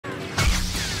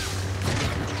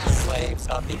Citizens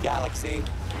of the galaxy.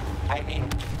 I mean,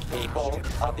 people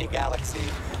of the galaxy.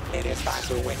 It is time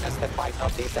to witness the fight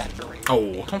of the century.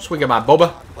 Oh, don't swing at my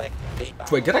boba. Wait,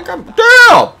 did I grab?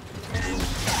 Damn!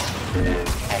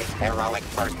 A heroic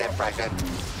first impression.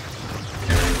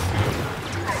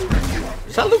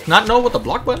 Does that Luke not know what the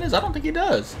block button is? I don't think he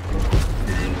does.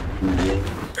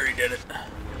 There he did it.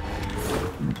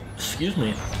 Excuse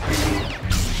me.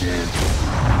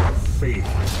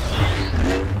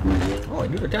 Oh, I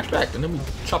knew to dash back, and then we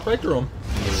chop right through him.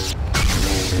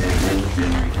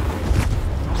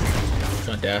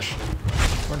 Gonna dash.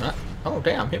 Or not. Oh,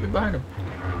 damn, hit me behind him.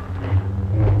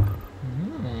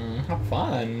 How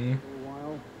fun.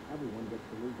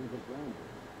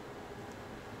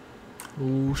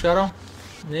 Ooh, Shadow.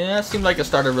 Yeah, it seemed like it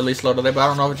started really slow today, but I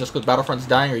don't know if it's just because Battlefront's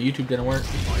dying or YouTube didn't work. I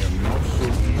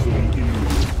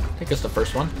think it's the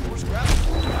first one.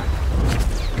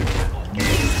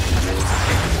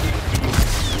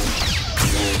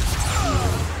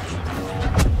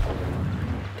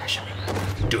 Dash at me.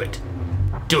 Do it.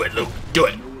 Do it, Luke. Do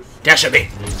it. Dash at me.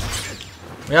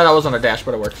 Yeah, that wasn't a dash,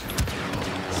 but it works.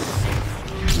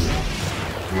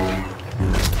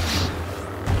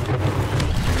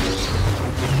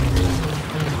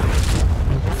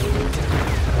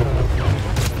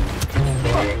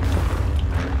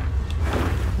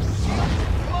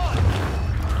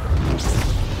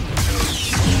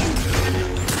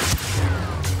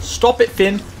 Stop it,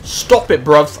 Finn. Stop it,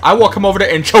 bruv. I will come over there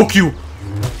and choke you.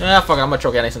 Ah, fuck it. I'm gonna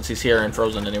choke Annie since he's here and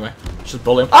frozen anyway. Just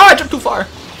bully him. Ah, I jumped too far.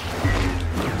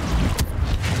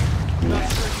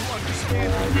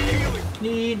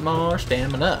 Need more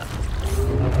stamina.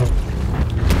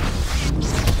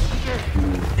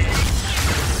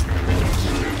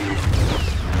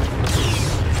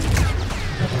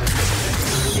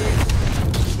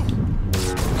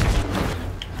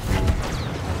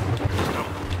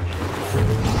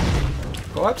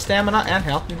 Go up stamina and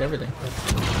health, need everything.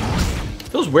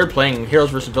 Feels weird playing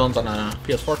heroes versus villains on a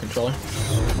PS4 controller.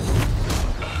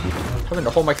 Having to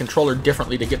hold my controller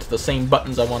differently to get to the same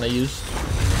buttons I want to use.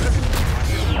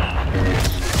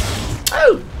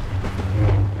 Oh!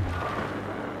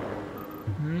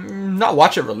 Not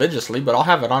watch it religiously, but I'll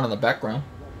have it on in the background.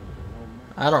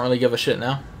 I don't really give a shit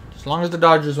now. As long as the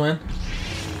Dodgers win.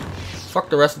 Fuck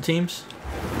the rest of the teams.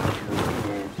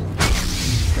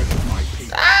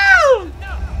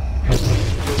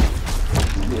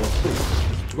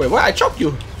 Wait, what? I choked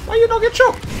you. Why you not get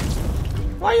choked?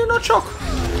 Why you not choke?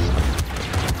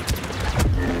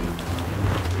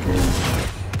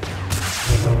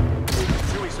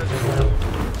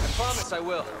 I promise I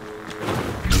will.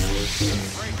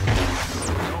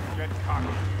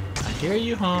 I hear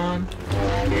you, Han.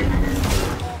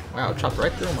 Wow, chopped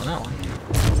right through him on that one.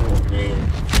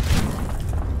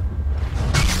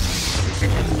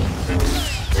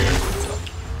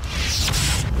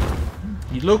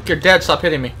 Luke, you're dead. Stop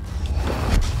hitting me.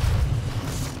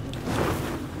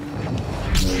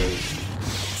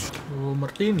 Oh,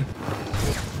 Martin.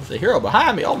 There's a hero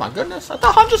behind me. Oh my goodness. I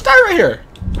thought Han just died right here.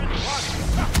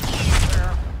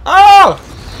 Oh!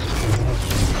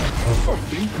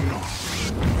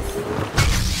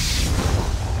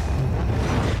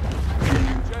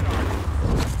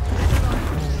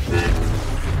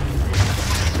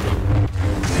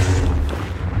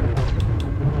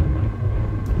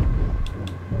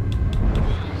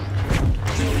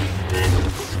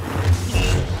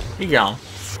 He gone.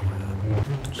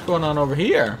 What's going on over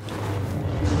here?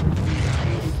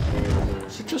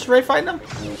 Is it just Rey fighting him?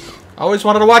 I always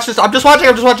wanted to watch this. I'm just watching.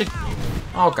 I'm just watching.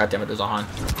 Oh, god damn it! There's a Han.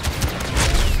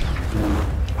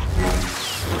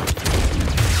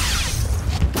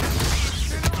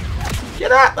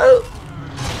 Get up! Oh.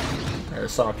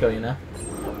 There's Saw. I'll kill you now.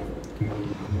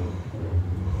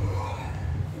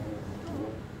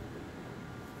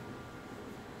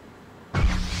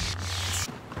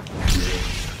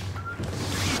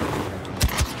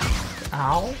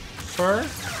 Ow, sir.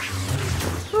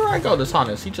 Where do I go? This Han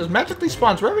is. He just magically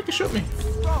spawns wherever he can shoot me.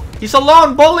 He's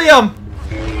alone. Bully him.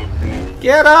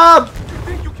 Get up.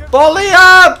 Bully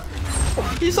him.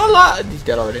 He's alive. He's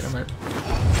dead already. No matter.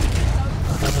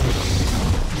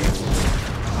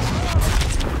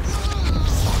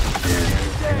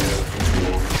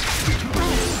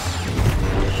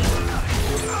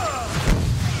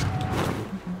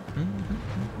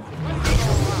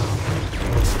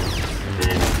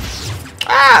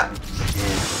 Ah!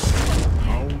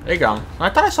 There you go. I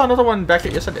thought I saw another one back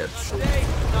there. Yes, I did.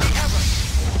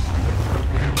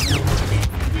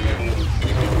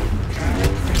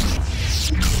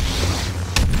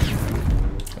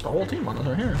 Got the whole team on us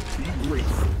right here.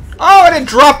 Oh, and it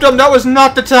dropped him. That was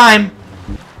not the time.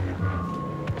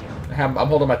 I'm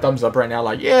holding my thumbs up right now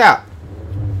like, yeah!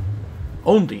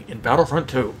 Only in Battlefront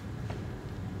 2.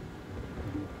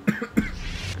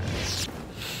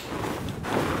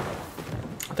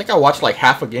 I think I watched like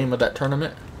half a game of that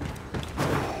tournament.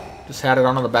 Just had it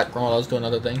on in the background while I was doing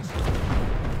other things.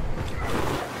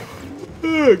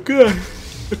 Oh, God.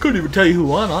 I couldn't even tell you who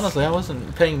won, honestly. I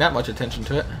wasn't paying that much attention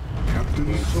to it.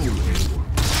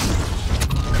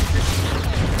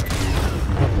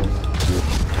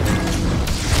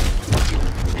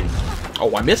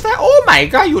 Oh, I missed that? Oh my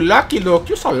God, you lucky, look.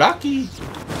 You're so lucky.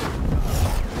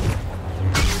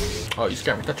 Oh, you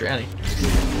scared me. Touch your Annie.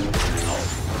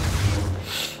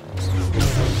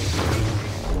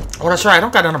 Oh, that's right. I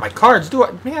don't got none of my cards, do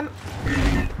I? Man.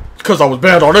 It's because I was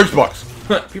banned on Xbox.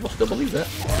 People still believe that.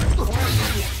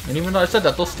 And even though I said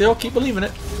that, they'll still keep believing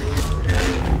it.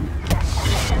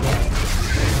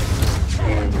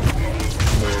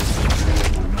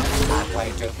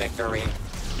 Halfway to victory.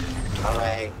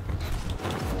 Hooray.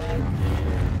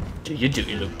 Do you do,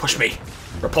 Luke? Push me.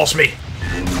 Repulse me.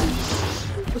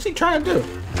 What's he trying to do?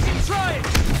 Keep trying.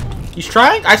 He's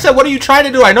trying? I said, what are you trying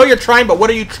to do? I know you're trying, but what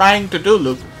are you trying to do,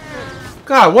 Luke?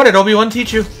 God, what did Obi-Wan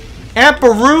teach you?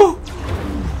 Emperor?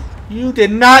 You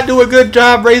did not do a good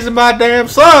job raising my damn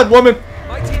son, woman.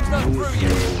 My team's not through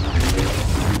yet.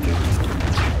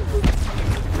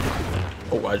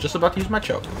 Oh, I was just about to use my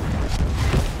choke.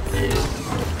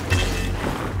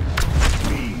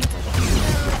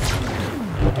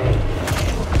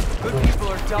 Good people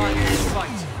are dying in this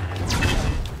fight.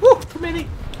 Woo, too many.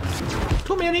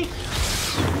 Too many.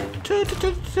 Too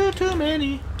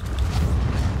many.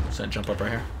 It's gonna jump up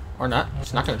right here. Or not.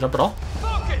 It's not gonna jump at all.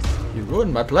 Focus. You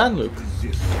ruined my plan, Luke.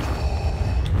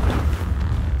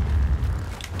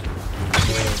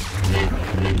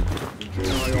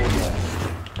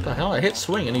 What the hell? I hit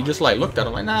swing and he just like looked at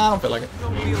him like, nah, I don't feel like it.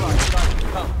 Don't realize that I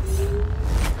can come.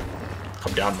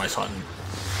 Come down, my son.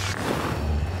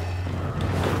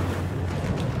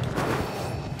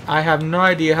 I have no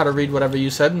idea how to read whatever you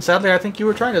said, and sadly I think you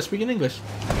were trying to speak in English.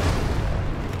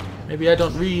 Maybe I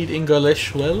don't read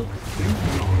English well.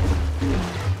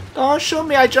 Oh, show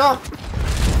me I jump.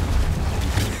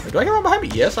 Do I get one behind me?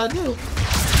 Yes, I do.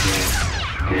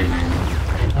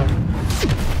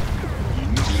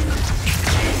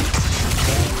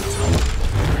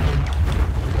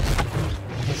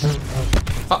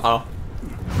 Uh-oh.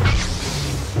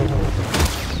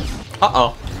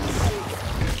 Uh-oh.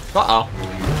 Uh-oh.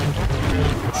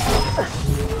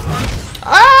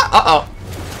 Ah! Uh-oh.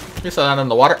 You saw that in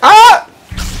the water. Ah!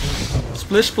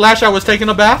 Splish splash, I was taking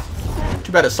a bath.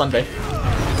 Too bad it's Sunday.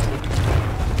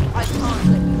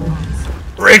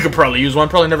 Ray could probably use one.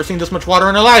 Probably never seen this much water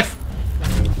in her life.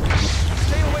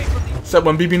 Except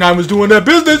when BB9 was doing that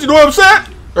business, you know what I'm saying?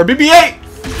 Or BB8.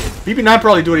 BB9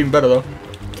 probably do it even better though.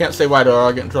 Can't say why though, or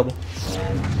I'll get in trouble.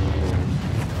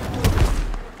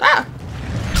 Ah!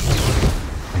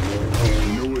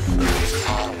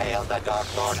 All hail the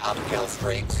Dark Lord of Kill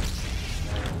Streaks.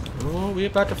 Oh, we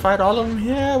about to fight all of them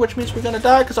here, which means we're gonna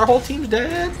die because our whole team's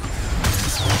dead.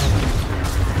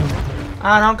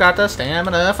 I don't got the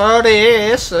stamina for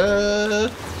this.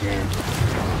 Let's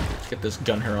get this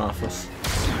gun here off us.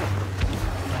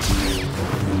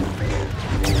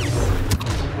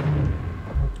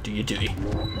 Do you?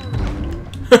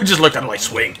 Just look at him like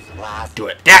swing. Do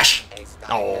it. Dash!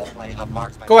 Oh.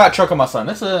 Go out, choke on my son.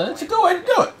 It's a good way to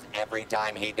do it. Every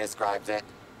time he describes it.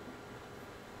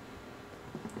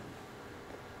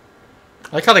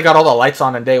 I like how they got all the lights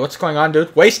on in day. What's going on,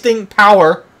 dude? Wasting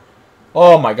power.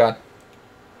 Oh my god.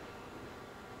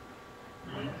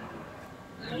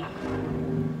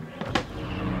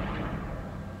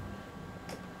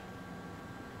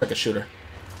 Like a shooter.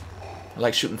 I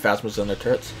like shooting phasmas on their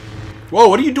turrets. Whoa,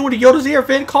 what are you doing to Yoda's ear,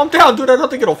 Finn? Calm down, dude. I don't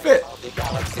think it'll fit. The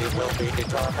galaxy will be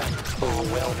determined. Who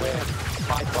will win?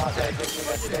 My project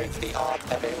states the odds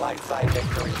of a light-side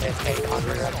victory is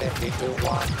 850 to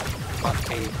 1. Must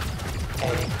be a...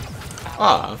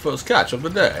 Ah, first catch of the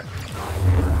day.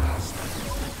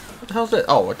 What the hell's that?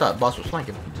 Oh, I thought boss was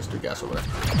flanking. He just threw gas over there.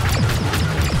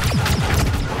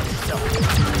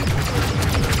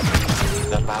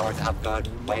 The powers of good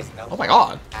waste no. Oh my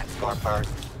god. And score first.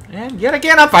 And yet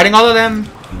again, I'm fighting all of them.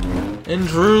 In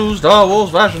Drew's Star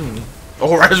Wars fashion.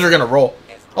 Oh, Rise are gonna roll.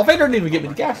 Oh, Vader didn't even get me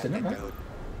the gas, didn't he?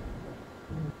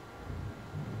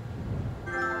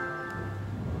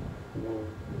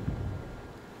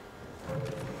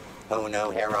 Who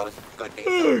knew heroes could be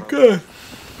Oh, god.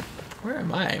 Where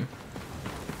am I?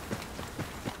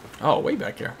 Oh, way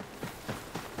back here.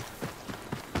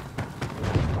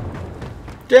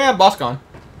 Damn, boss gone.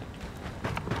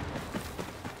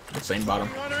 Same bottom.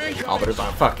 Oh, but there's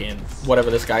a fucking whatever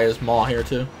this guy is, Maul here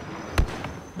too.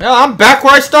 Well, I'm back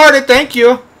where I started. Thank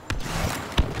you.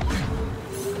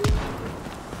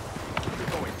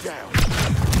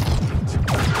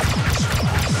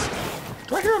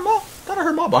 Do I hear him all? I thought I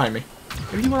heard him all behind me.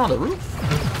 Maybe he went on the roof.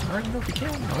 I don't even know if he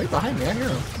can. No, he's behind me. I hear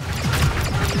him.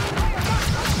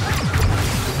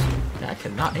 Yeah, I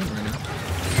cannot aim right now.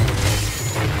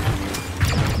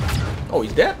 Oh,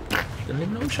 he's dead? Didn't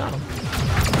even know who shot him.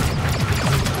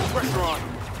 Pressure on.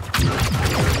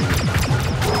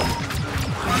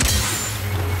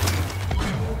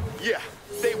 Yeah,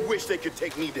 they wish they could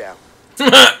take me down.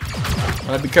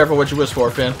 Be careful what you wish for,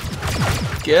 Finn.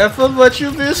 Careful what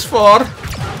you wish for.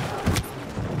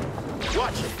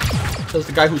 Watch it. Says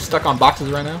the guy who's stuck on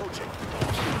boxes right now.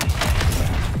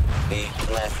 The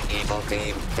less evil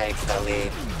team takes the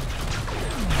lead.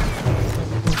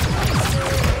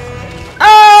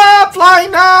 Ah!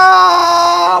 Flying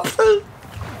up! Oh,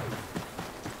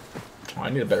 I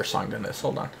need a better song than this.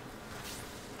 Hold on.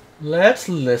 Let's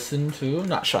listen to...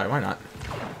 Not shy. Why not?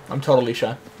 I'm totally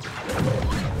shy.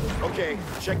 Okay,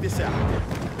 check this out.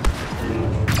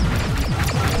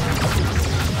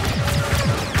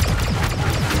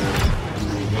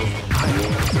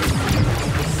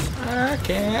 I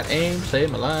can't aim to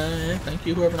save my life. Thank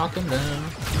you, whoever knocked him down.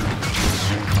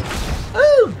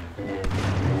 Ooh!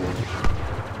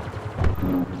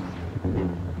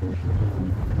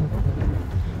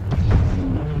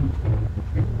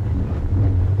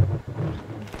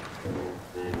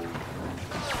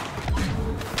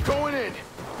 Going in.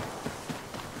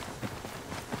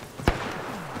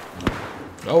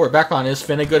 Oh, we're back on Is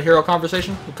Finn a good hero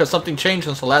conversation? Because something changed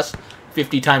since the last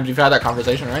 50 times we've had that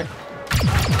conversation, right?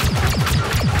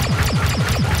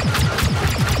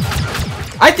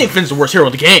 I think Finn's the worst hero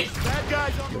in the game.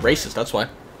 You're racist, that's why.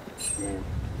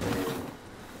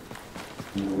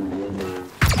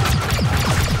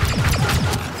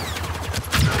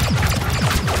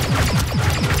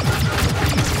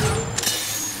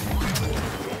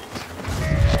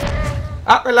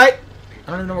 Ah, red light.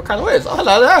 I don't even know what kind of it is. Oh,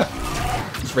 hello there.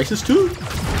 It's racist too.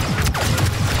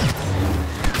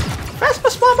 Phasma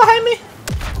spawn behind me.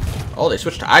 Oh, they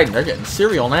switched to Aiden. They're getting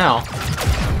cereal now.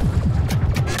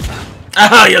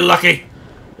 Ah, you're lucky.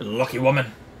 You lucky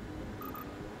woman.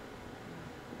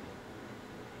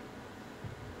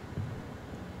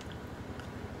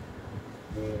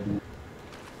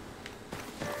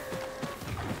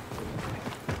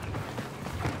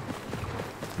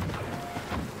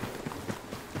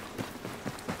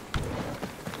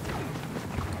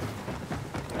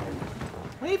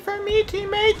 Wait for me,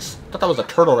 teammates. I thought that was a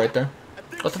turtle right there.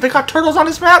 Oh, they got turtles on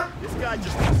this map? This guy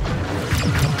just...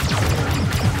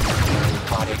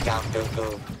 Body count to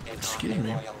move. Excuse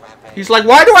me. He's like,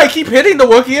 why do I keep hitting the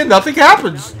Wookiee and nothing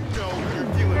happens?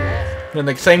 And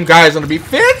the same guy's gonna be,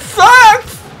 Finn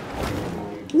sucks!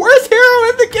 Worst hero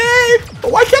in the game!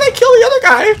 But why can't I kill the other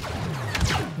guy?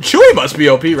 Chewie must be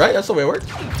OP, right? That's the way it works.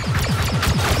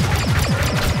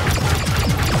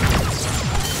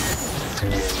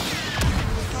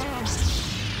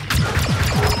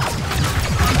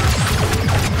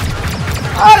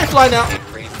 Ah, they fly now.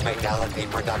 Increase fatality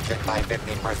production by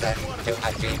 50% to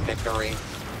achieve victory.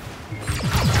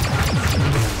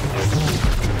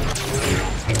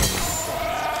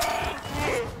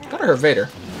 Gotta hurt Vader.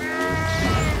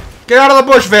 Get out of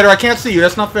the bush, Vader. I can't see you.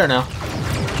 That's not fair now.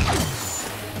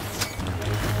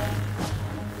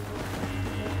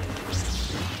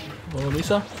 Hello,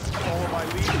 Lisa. Follow my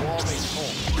lead while they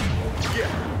home. Yeah,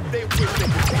 they wish they could take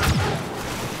me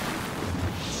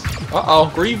down.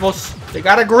 Uh-oh, Grievous. They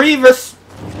got a Grievous.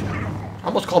 I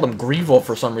almost called him Grievel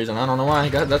for some reason. I don't know why.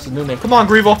 That's his new name. Come on,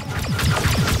 Grievel.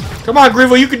 Come on,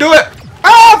 Grievel. You can do it.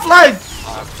 Ah, flag!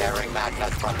 Tearing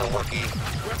madness from the Wookiee.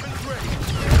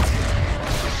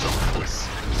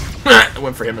 I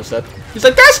went for him instead. He's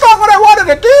like, that's not what I wanted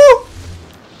to do!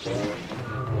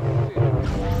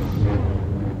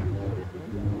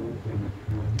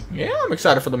 Yeah, I'm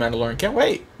excited for the Mandalorian. Can't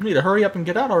wait. We need to hurry up and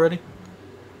get out already.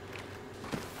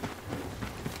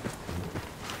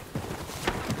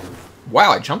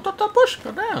 Wow, I jumped up that bush?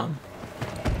 Go down.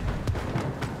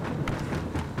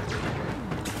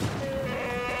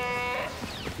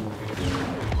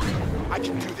 I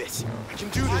can do this. I can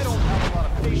do this. I don't have a lot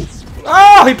of patience.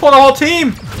 Oh, he pulled a whole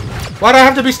team! Why do I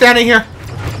have to be standing here?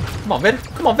 Come on, Vader.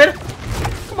 Come on, Vader.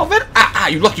 Come on, Vader. Ah,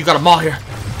 you look, you got them all here.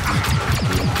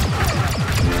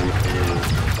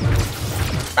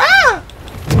 Ah!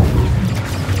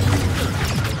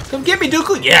 Come get me,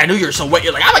 Dooku. Yeah, I knew you were so wet.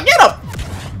 You're like, I'm gonna get him!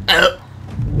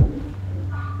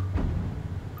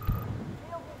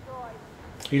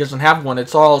 He doesn't have one.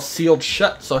 It's all sealed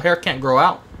shut, so hair can't grow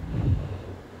out.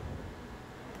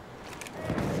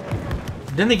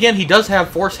 Then again, he does have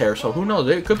force hair, so who knows?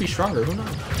 It could be stronger. Who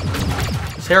knows?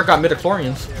 His hair got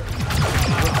midichlorians.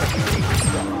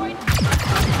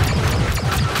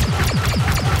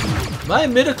 My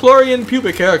midichlorian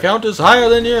pubic hair count is higher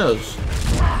than yours.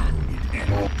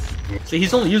 See,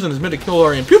 he's only using his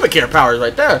midichlorian pubic hair powers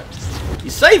right there.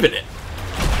 He's saving it.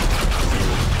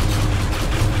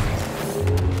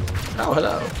 Oh,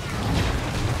 hello.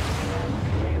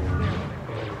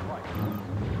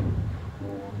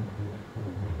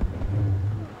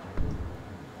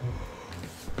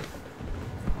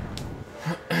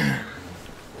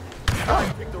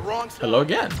 Hello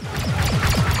again.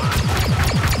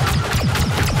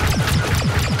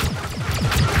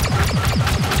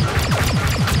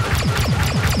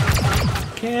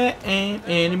 Can't aim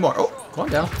anymore. Oh, calm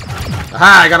down.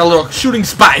 Aha, I got a little shooting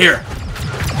spot here.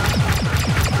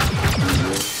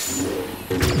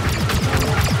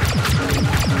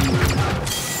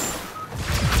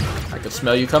 I can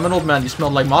smell you coming, old man. You smell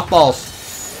like mothballs.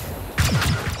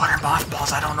 What are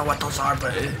mothballs? I don't know what those are,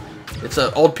 but it's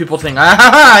an old people thing.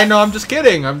 I know, I'm just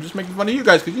kidding. I'm just making fun of you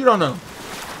guys because you don't know.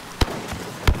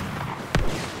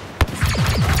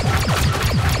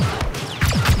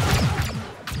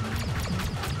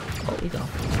 Oh, we go.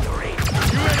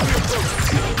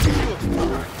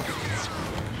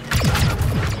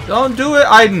 Don't do it,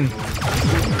 Aiden.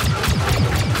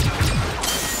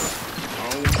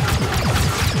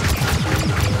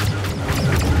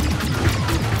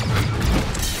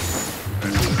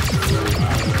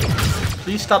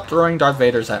 Please stop throwing Darth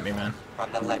Vaders at me, man.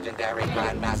 From the legendary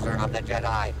Grandmaster of the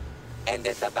Jedi.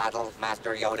 Ended the battle,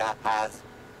 Master Yoda has